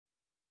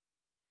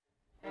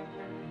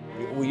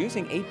we're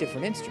using 8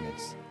 different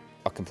instruments.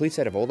 A complete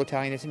set of old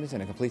Italian instruments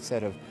and a complete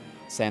set of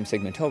Sam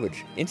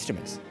Sigmuntovich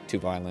instruments, 2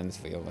 violins,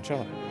 viola, and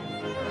cello.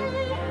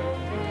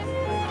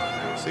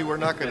 See, we're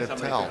not going to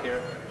tell.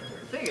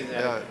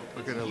 Yeah,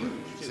 we're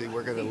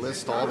going to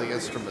list all the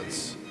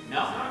instruments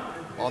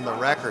on the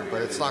record,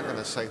 but it's not going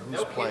to say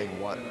who's playing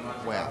what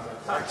when.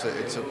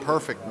 It's a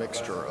perfect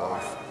mixture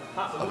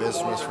of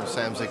instruments from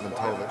Sam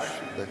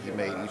Sigmuntovich that he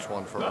made, each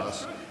one for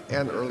us,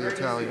 and early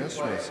Italian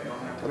instruments.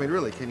 I mean,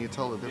 really, can you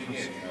tell the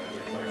difference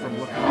from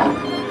looking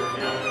at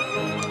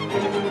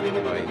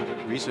it? My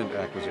recent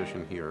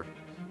acquisition here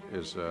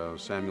is a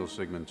Samuel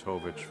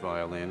Sigmuntovich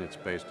violin. It's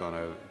based on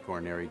a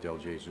Guarneri del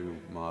Gesù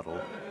model.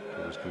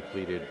 It was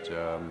completed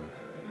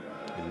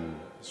in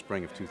the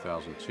spring of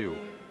 2002.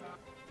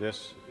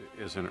 This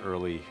is an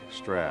early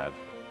Strad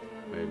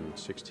in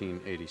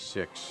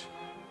 1686.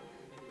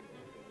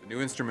 The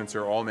new instruments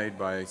are all made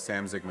by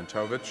Sam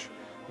Sigmuntovich,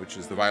 which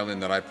is the violin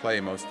that I play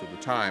most of the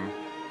time.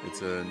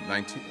 It's a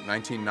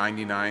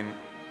 1999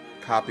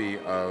 copy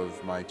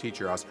of my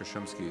teacher Oskar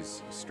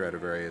Shumsky's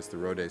Stradivarius, the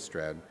Rode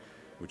Strad,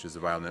 which is a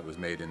violin that was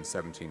made in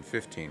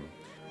 1715.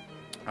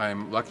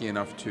 I'm lucky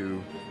enough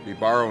to be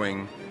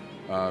borrowing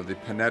the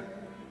Panette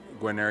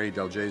Guarneri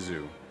del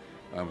Gesù,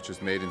 which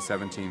was made in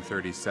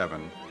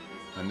 1737.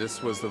 And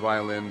this was the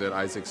violin that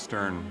Isaac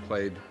Stern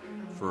played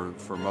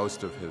for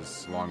most of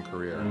his long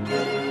career.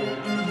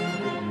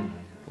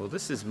 Well,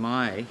 this is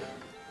my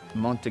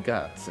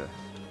Montegazza,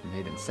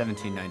 made in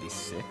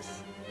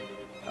 1796.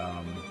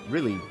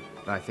 Really,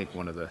 I think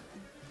one of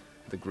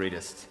the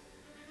greatest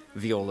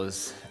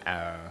violas,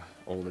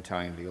 old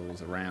Italian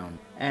violas around.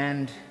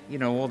 And, you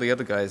know, all the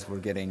other guys were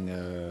getting,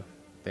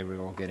 they were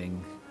all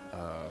getting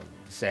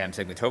Sam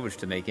Sigmuntovich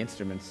to make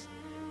instruments.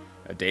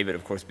 David,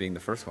 of course, being the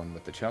first one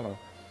with the cello.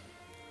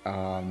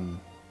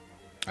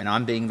 And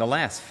I'm being the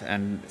last.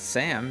 And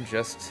Sam,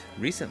 just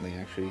recently,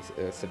 actually,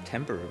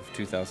 September of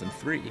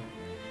 2003,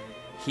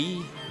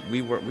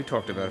 we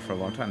talked about it for a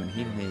long time, and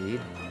he made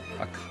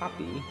a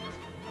copy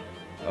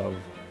of,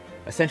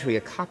 essentially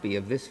a copy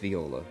of this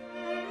viola.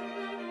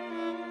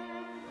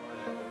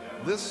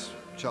 This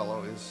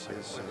cello is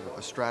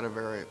a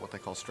Stradivari, what they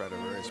call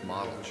Stradivarius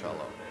model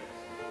cello.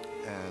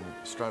 And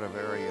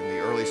Stradivari in the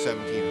early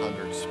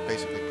 1700s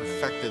basically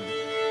perfected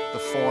the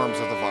forms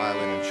of the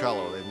violin and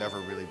cello. They've never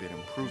really been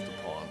improved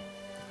upon.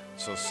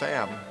 So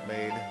Sam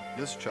made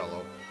this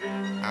cello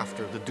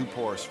after the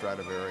Duport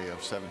Stradivari of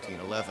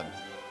 1711.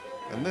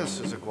 And this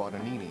is a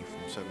Guadagnini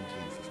from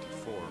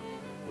 1754,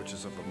 which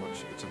is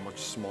it's a much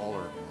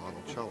smaller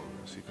model cello,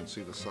 so you can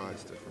see the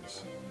size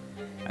difference.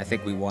 I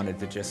think we wanted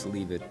to just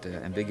leave it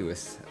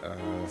ambiguous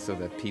so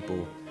that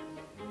people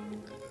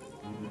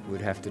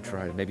would have to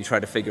try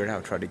to figure it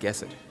out, try to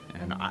guess it.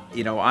 And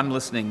I'm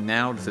listening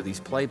now to these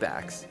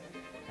playbacks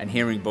and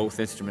hearing both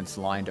instruments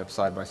lined up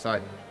side by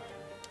side.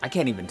 I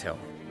can't even tell.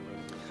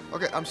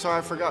 Okay, I'm sorry,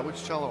 I forgot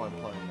which cello I'm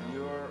playing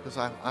now, because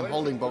I'm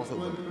holding both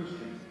of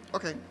them.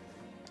 Okay.